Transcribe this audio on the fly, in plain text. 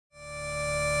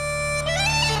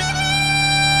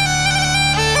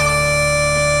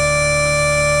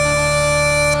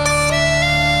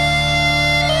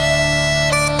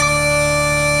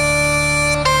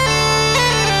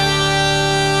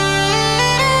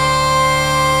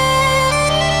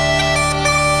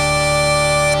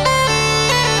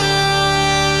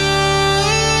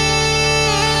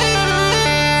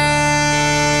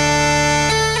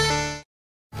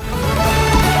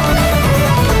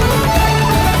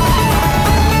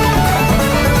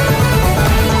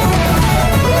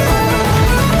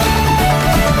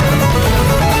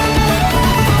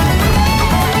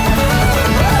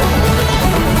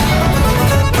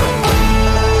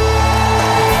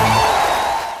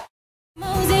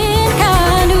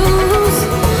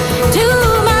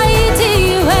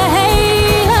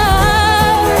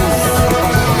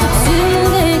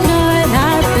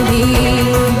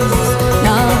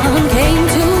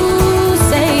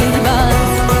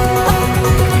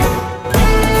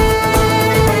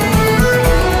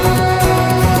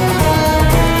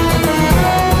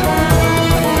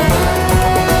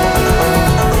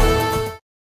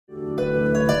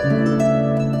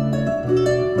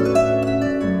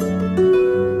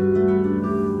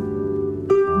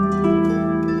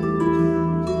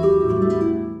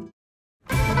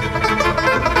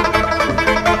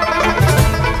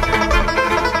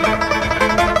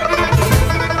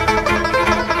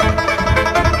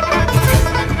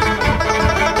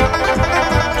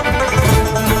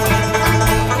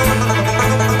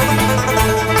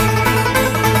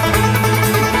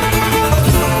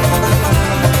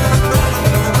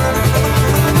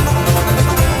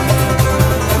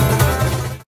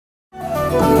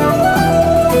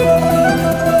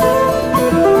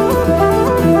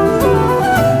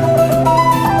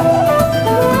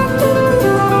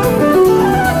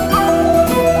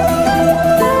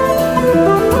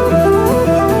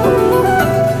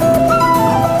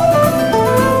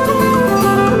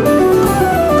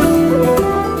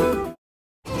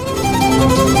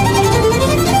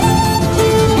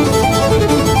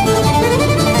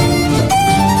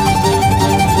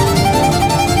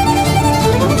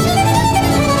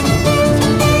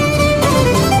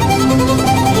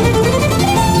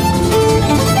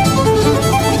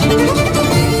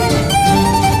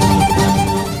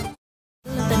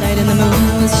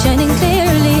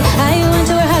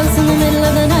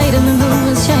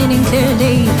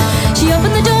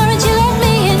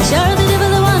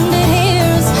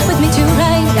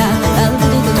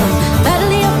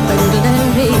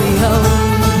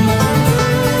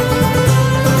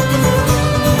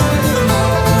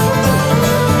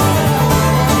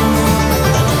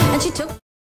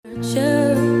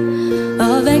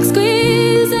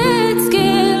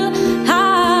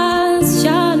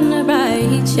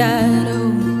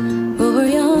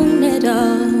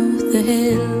the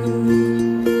hill.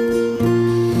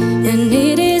 And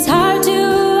it is hard to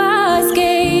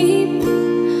escape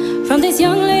from this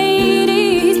young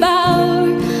lady's bower,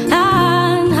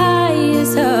 and high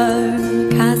is her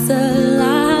castle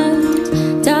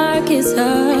and dark is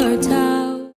her tower.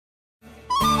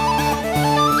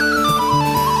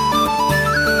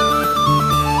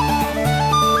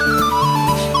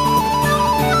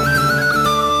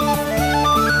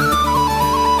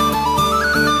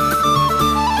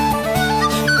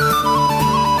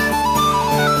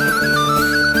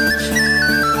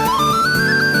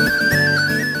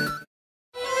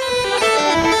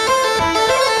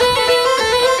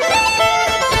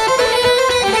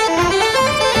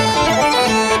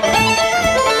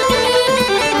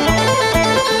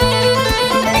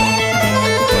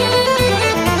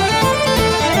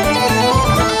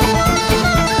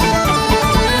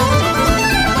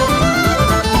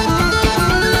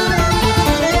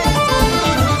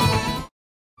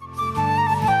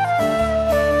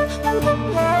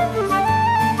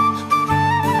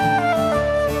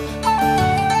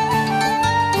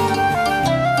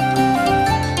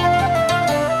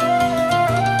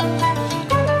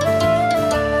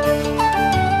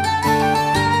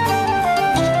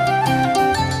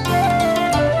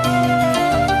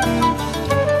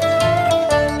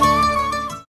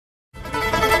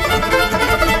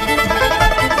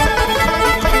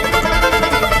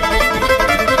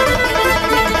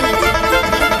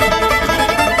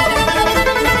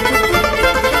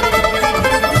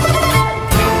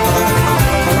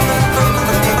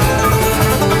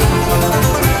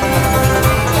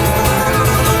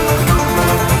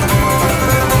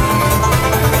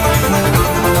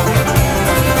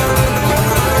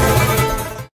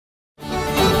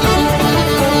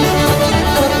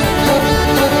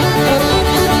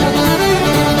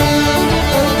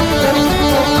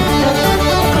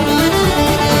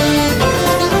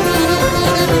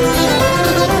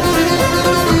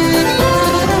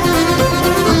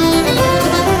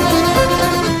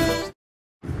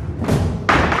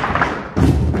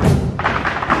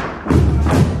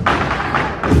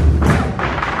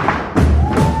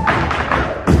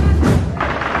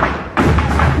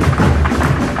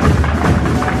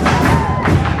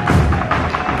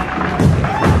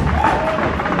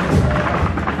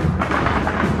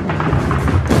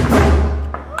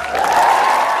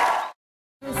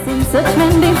 Such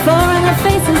men before, and her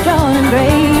face is drawn and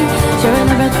brave. Sure, I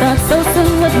never thought so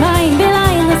soon would mine be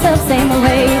lying the self same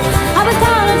way. I was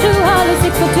tall and true, hollow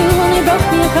 6'2", only broke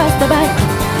me across the back.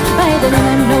 I didn't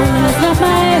let know it's not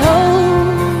my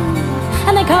home,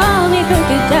 and they call me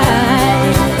Crooked Jack.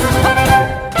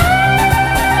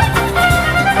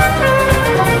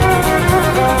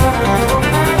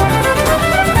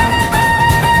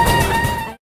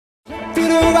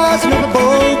 Feel the rising of a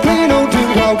boat, plain old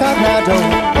two-walk out my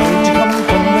door.